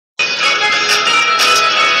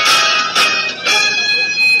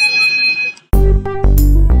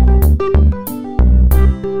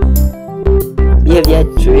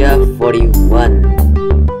Behavior Trio 41.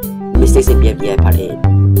 Mistakes in BMPI Part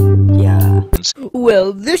 8. Yeah.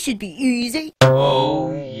 Well, this should be easy.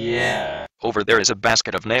 Oh, yeah. Over there is a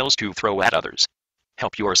basket of nails to throw at others.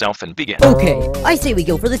 Help yourself and begin. Okay, I say we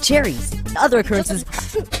go for the cherries. Other occurrences.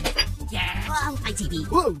 Yeah. ITV.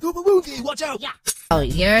 Whoa, Gooba Woogie, watch out! Yeah. Oh,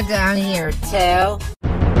 you're down here too?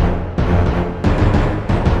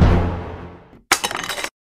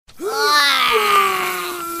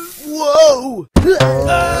 Whoa!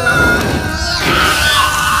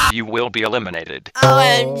 You will be eliminated.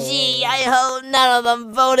 OMG, I hope none of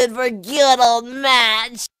them voted for good old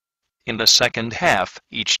Match. In the second half,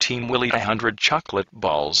 each team will eat 100 chocolate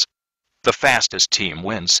balls. The fastest team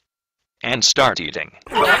wins. And start eating.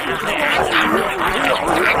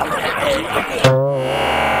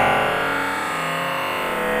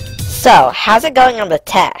 So, how's it going on the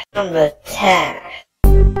test?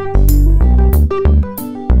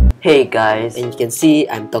 Hey guys, and you can see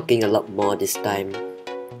I'm talking a lot more this time.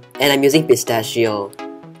 And I'm using pistachio.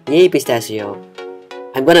 Yay pistachio.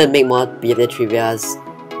 I'm gonna make more behavior trivias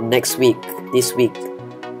next week, this week.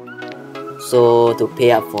 So to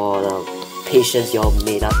pay up for the patience you all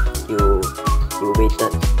made up, you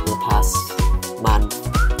waited in the past month.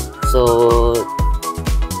 So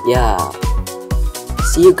yeah.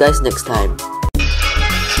 See you guys next time.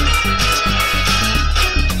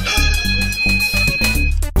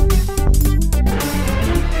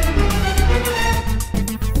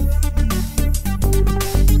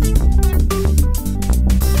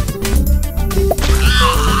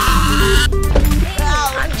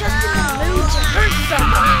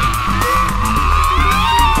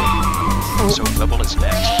 So level is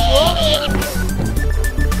next.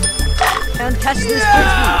 And catch this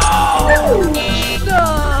frisbee.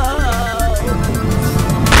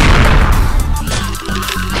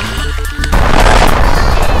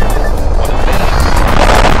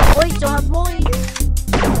 Boys don't have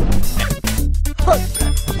boys.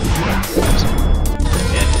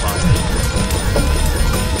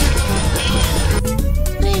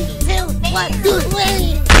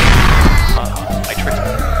 I tricked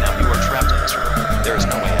you. Now you are trapped in this room. There is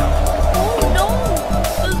no way out.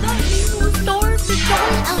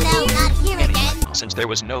 Oh no, not here again. Since there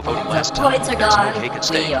was no voting last time, Points are there's no gone. cake at We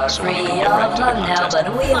stake, are so we free can get right of to the love now, contest.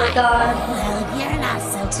 but we are gone Well, you're not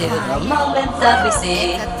so to the moment that we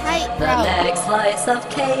see the next slice of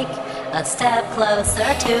cake. A step closer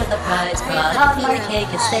to the prize, brought on by cake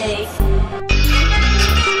and steak.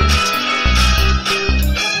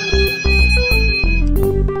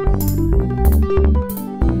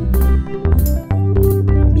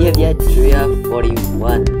 Behavior Trio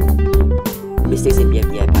 41. Mistakes in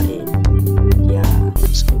BMPI Part 8. Yeah.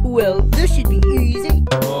 Well, this should be easy.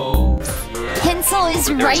 Oh, Pencil is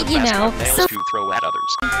over there right, is a you basket know. of nails So to throw at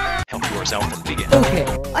others. Help yourself and begin. Okay,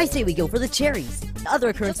 I say we go for the cherries. Other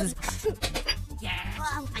occurrences. Yeah.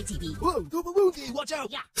 ITV. Whoa, Gooba Woogie, watch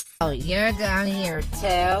out! Yeah. Oh, you're down here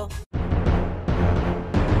too?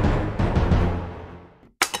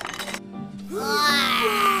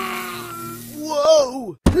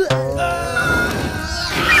 Whoa!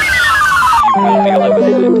 You will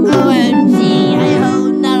be eliminated. OMG, I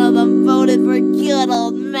hope none of them voted for good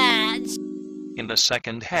old Match. In the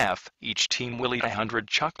second half, each team will eat 100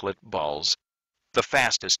 chocolate balls. The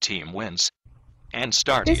fastest team wins. And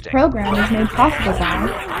start This eating. program is made possible by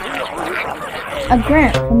a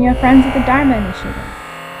grant from your friends at the Dharma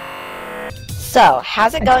Initiative So,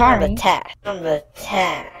 how's it going on the Atari.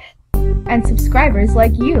 test? and subscribers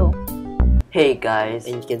like you. Hey guys,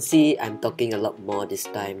 and you can see I'm talking a lot more this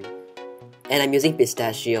time. And I'm using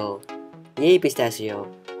pistachio. Yay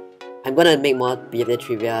pistachio. I'm gonna make more behavior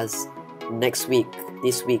trivias next week,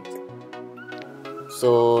 this week.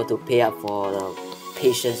 So to pay up for the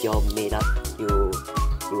patience you all made up, you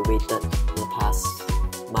waited in the past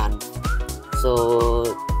month. So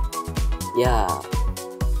yeah.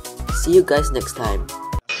 See you guys next time.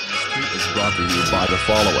 Street is brought to you by the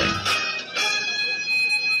following.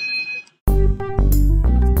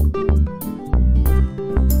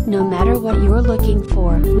 no matter what you are looking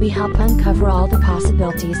for, we help uncover all the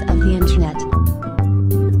possibilities of the internet.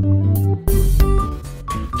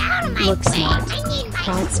 Look Smart,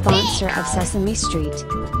 proud sponsor of Sesame Street.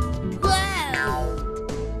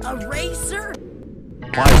 A racer?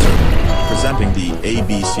 Pfizer, presenting the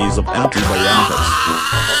ABCs of antibiotics.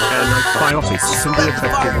 Antibiotics simply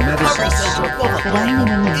effective medicines.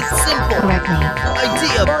 It's simple. Correctly.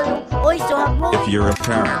 Idea. Boys don't have boys. If you're a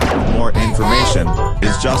parent, more information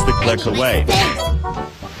is just a click away.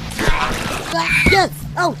 Yes!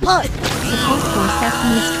 Oh, hi! Support for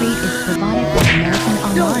Sesame Street is provided by American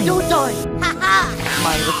Online. Don't die! Ha ha!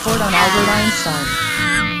 My report on Albert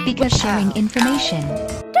Einstein. Because sharing information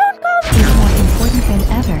is more important than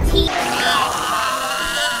ever.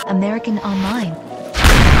 American Online.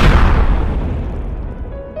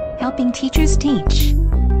 Helping teachers teach.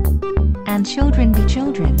 And children be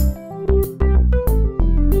children.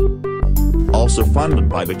 Also funded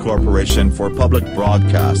by the Corporation for Public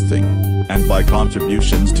Broadcasting, and by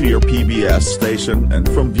contributions to your PBS station and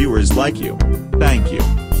from viewers like you. Thank you.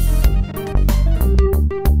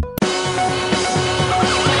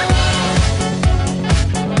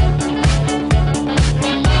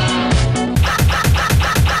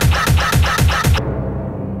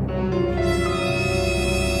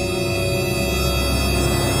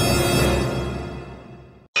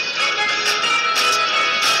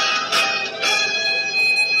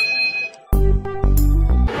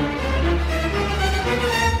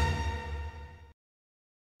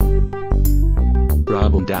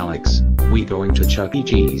 Rob and Alex, we going to Chuck E.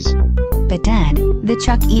 Cheese. But Dad, the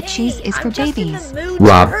Chuck E. Cheese is for babies.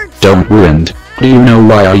 Rob, don't ruin. Do you know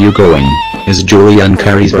why are you going? It's Julian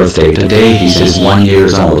Carey's birthday today. He's 1 year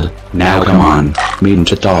old. Now come on, mean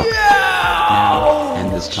to talk. Now,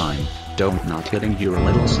 and this time, don't not hitting your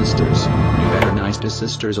little sisters. You better nice to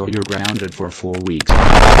sisters or you're grounded for 4 weeks. I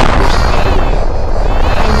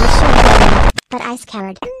wish I didn't, but I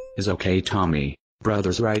scared. Is okay, Tommy.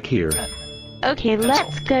 Brother's right here. Okay,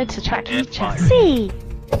 let's go to Chuck E. And fire. Cheese.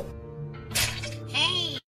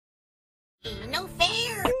 Hey, no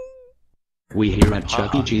fair. We here at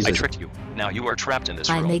Chuck E. Cheese I is tricked you. Now you are trapped in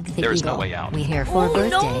this I'm room. Mig the There's Eagle. no way out. We here for a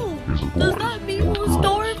birthday. Does that mean we'll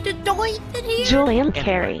starve to death in here? Julian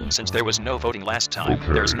Carey. Anyway, since there was no voting last time,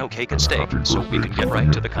 there's no cake at stake, so we can get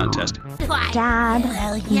right to the contest. Dad,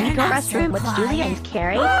 Well, can you go restroom with Julian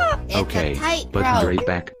Carey? okay, but be right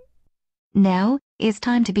back. Now, it's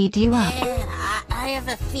time to beat you up. I have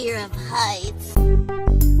a fear of heights.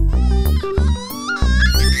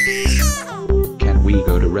 Can we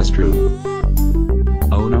go to restroom?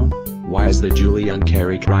 Oh no, why is the Julian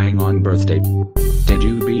Carey crying on birthday? Did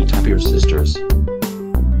you beat up your sisters?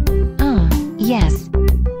 Yes.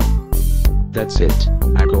 That's it.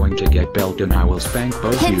 I'm going to get belt and I will spank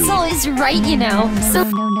both you. Pencil is right, you know.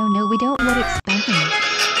 No, we don't want it spanking.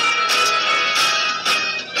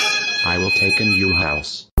 I will take in you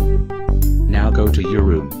house. Now go to your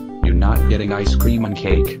room. You're not getting ice cream and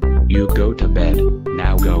cake. You go to bed.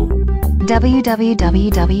 Now go.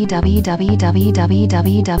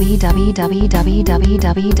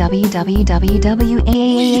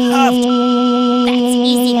 That's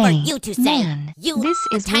easy for you to say. Man, You, this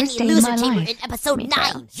the is tiny worst day of loser my chamber life. in episode Me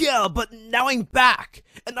 9. Yeah, but now I'm back,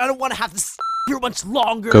 and I don't want to have to sit here much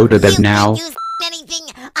longer. Go to bed You now. can't use anything.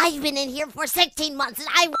 I've been in here for 16 months and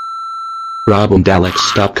I. Rob and Alex,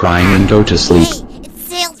 stop crying and go to sleep. Hey, it's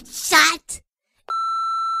sealed shut.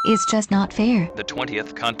 It's just not fair. The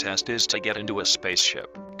 20th contest is to get into a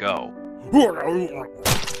spaceship. Go.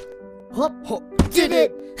 Did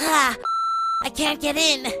it? Ah, I can't get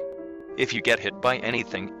in. If you get hit by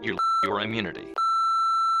anything, you lose your immunity.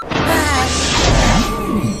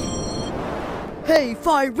 Hey,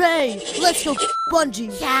 Fire Ray! Let's go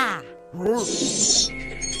bungee! Yeah.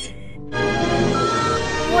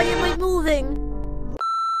 Why am I moving?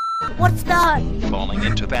 What's that? Falling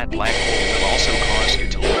into that black hole will also cause you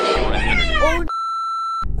to lose your immunity.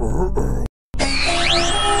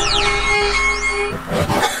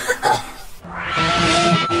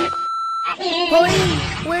 Hurry!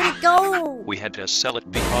 Where'd it go? We had to sell it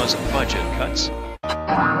because of budget cuts.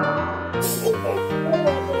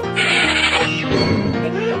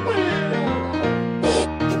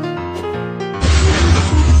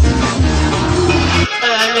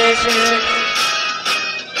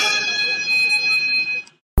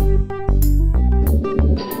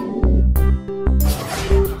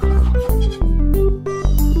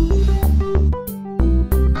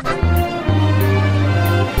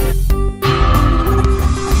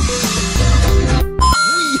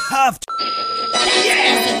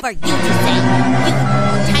 For you to say, you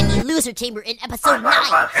tiny loser chamber in episode 9.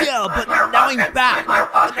 Yeah, but now I'm back,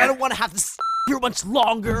 and I don't want to have to sit here much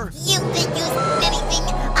longer. You think you anything?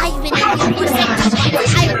 I've been in here for 16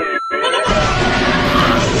 months. Hey,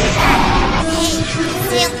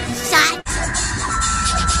 sealed shut.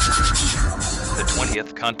 The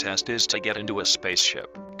 20th contest is to get into a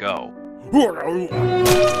spaceship. Go. Did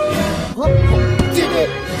it?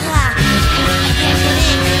 Ah, I can't get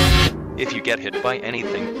in. If you get hit by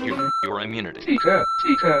anything, you lose your immunity.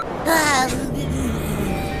 Ah,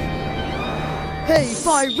 Hey,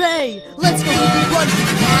 Fire Ray! Let's go bungee!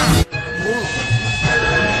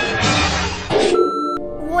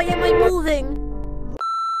 why am I moving?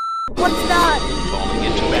 What's that?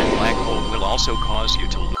 also cause you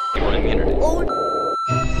to lose your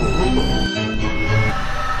immunity.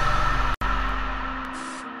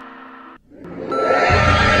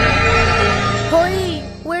 Hoi,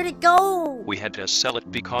 where'd it go? We had to sell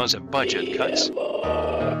it because of budget cuts.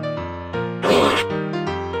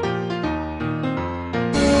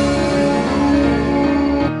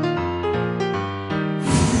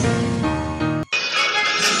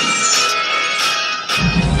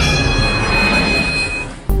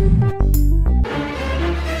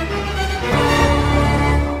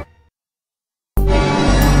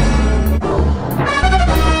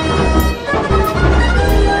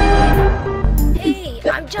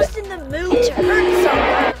 I'm just in the mood to hurt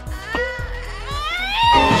someone.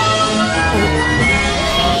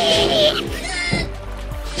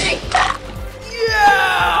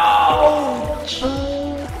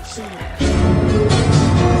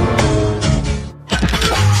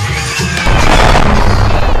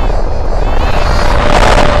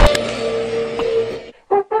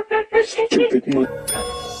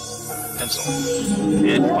 Pencil.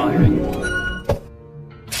 And firing.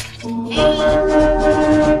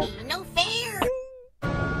 No fair.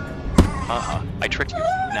 Haha, I tricked you.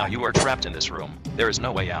 Now you are trapped in this room. There is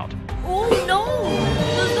no way out. Oh no!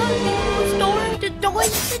 Does that mean we're starting to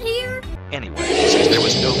toys in here? Anyway, since there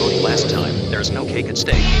was no vote last time, there's no cake at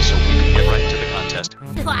stake, so we can get right to the contest.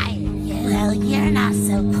 Quiet. Well, you're not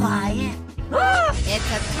so quiet.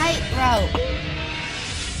 It's a tightrope.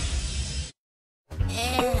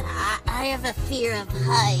 I have a fear of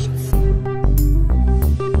heights.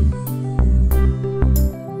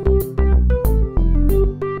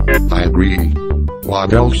 I agree.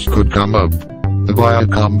 What else could come up? The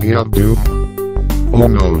Viacom Via Doom? Oh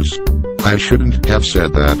noes. I shouldn't have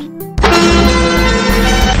said that.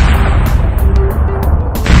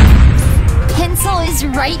 Pencil is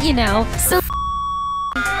right, you know, so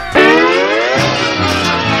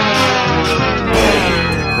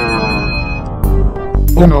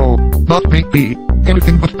Oh no, not Make B.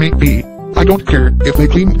 Anything but Make B. I don't care if they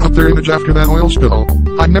clean up their image after that oil spill.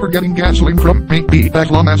 I'm never getting gasoline from Make B as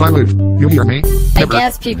long as I live. You hear me? Never. I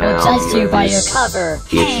guess people judge you by your cover.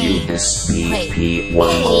 If you miss me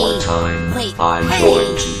one more time, I'm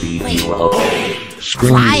going to beat you up. Screw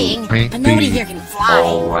Flying? you, Make But nobody B. here can fly.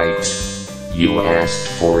 Alright. You asked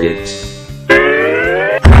for it.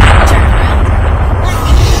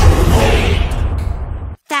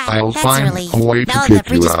 I'll That's find really. a way Now to the kick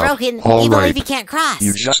bridge you is out. broken, All even right. if you can't cross.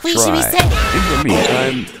 You just We should be try. safe. In the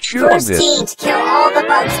meantime, chew on First this. team to kill all the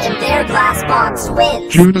bugs in their glass box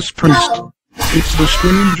wins. Judas Priest. Go. It's the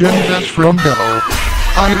Scream Gen from hell.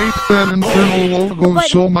 I hate that infernal logo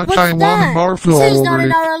so much what's I want that? to barf all Says not over it.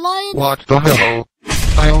 another line? What the hell?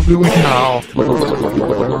 I'll do it now.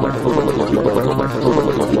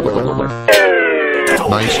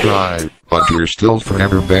 Nice try, but you're still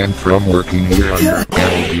forever banned from working here under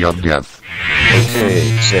penalty of death.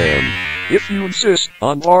 Hey, Sam. If you insist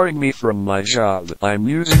on barring me from my job, I'm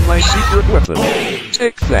using my secret weapon.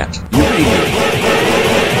 Take that, you idiot.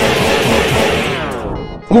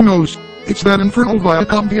 Oh noes, it's that infernal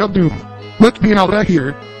Viacom Via Doom. Let me out of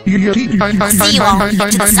here. See you all to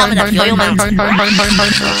the summit of Yo-Yo Mountain. Not so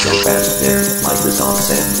fast there, Microsoft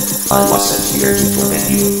Sam. I was sent here to torment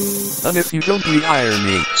you. And if you don't rehire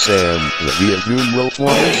me, Sam, the Via Doom will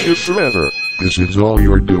torment you forever. This is all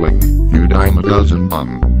you're doing, you dime a dozen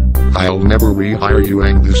bum. I'll never rehire you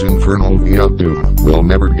and this infernal Via Doom will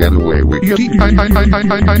never get away with you. I guess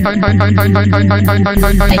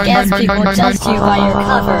people judge you by your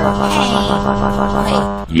cover.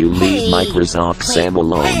 You leave Microsoft Sam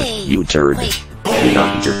alone, you turd. Do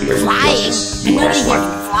not interfere with justice, you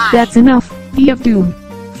asswipe. That's enough, Via Doom.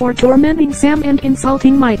 For tormenting Sam and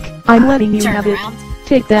insulting Mike, I'm letting you have it.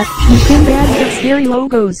 Take that, you can bad your scary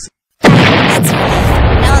logos. That's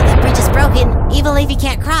right. Now that the bridge is broken, even if you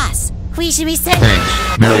can't cross, we should be safe.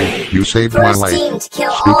 Thanks, Mary, you saved my First life. team to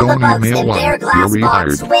kill Speak all the only bugs male in one, their you're glass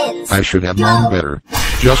box rehired. wins. I should have known better.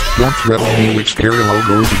 Just don't threaten me with scary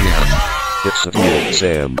logos again. It's a deal,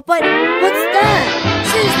 Sam. But what's that?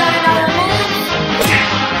 She's not another line.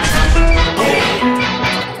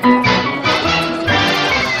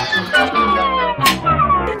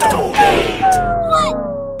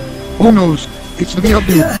 Oh noes, it's the Via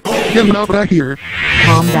Doom. Get him out back here.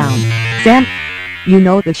 Calm down. Sam, you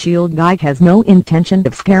know the shield guy has no intention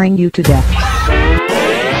of scaring you to death.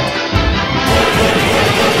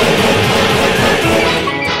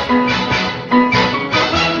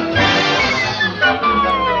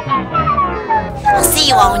 I'll see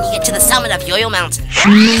you all when you get to the summit of Yo-Yo Mountain.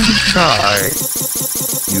 Shield guy.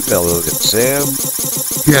 You bellowed it, Sam.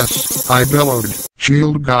 Yes, I bellowed.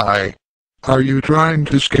 Shield guy. Are you trying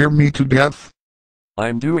to scare me to death?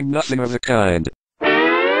 I'm doing nothing of the kind.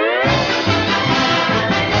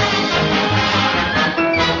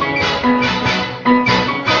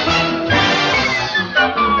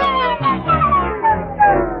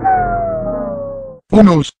 Oh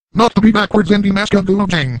no, not to be backwards ending mask of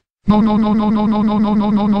Doojang. No.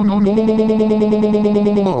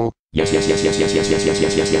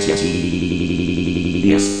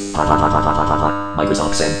 Yes. Ha ha ha ha ha ha ha.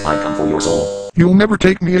 Microsoft Sam, I come for your soul. You'll never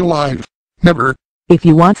take me alive. Never. If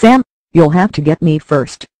you want Sam, you'll have to get me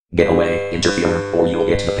first. Get away, interfere, or you'll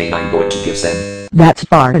get the pain I'm going to give Sam. That's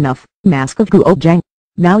far enough, Mask of Doojang.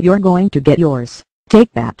 Now you're going to get yours.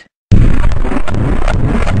 Take that.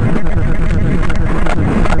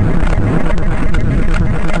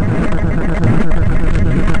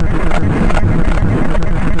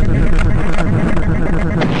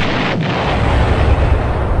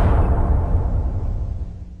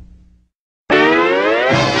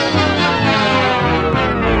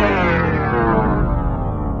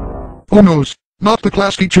 Oh no, not the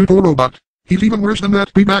classy Chuto robot. He's even worse than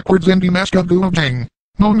that be backwards ending mask of Doojang.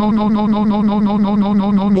 No.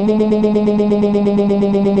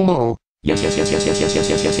 Yes.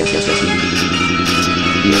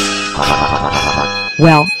 Ha ha ha ha ha ha.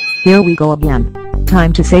 Well, here we go again.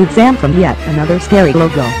 Time to save Sam from yet another scary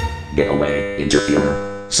logo. Get away,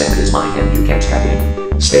 interfere. Sam is mine and you can't have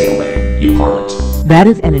him. Stay away, you harlot. That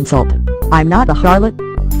is an insult. I'm not a harlot.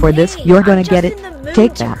 For this, you're gonna get it.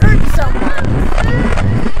 Take that.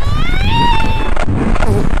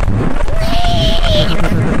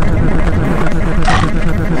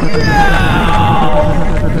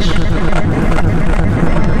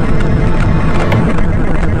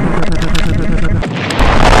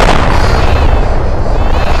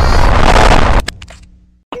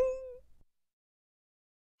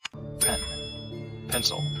 Pen,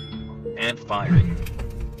 pencil, and firing.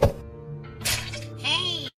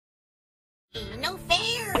 Hey! No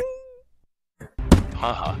fair!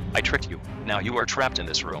 Haha, I tricked you. Now you are trapped in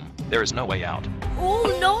this room. There is no way out.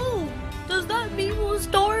 Oh no! Does that mean we'll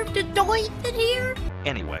starve to death in here?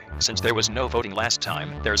 Anyway, since there was no voting last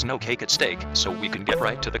time, there's no cake at stake, so we can get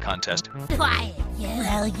right to the contest. Quiet, you.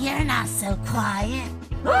 Well, you're not so quiet.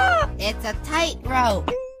 It's a tightrope.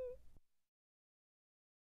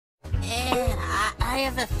 I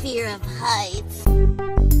have a fear of heights.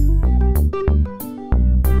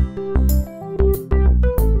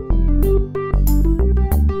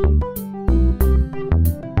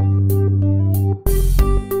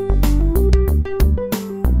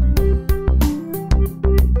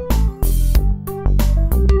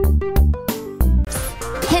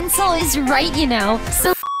 Pencil is right, you know,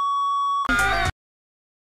 so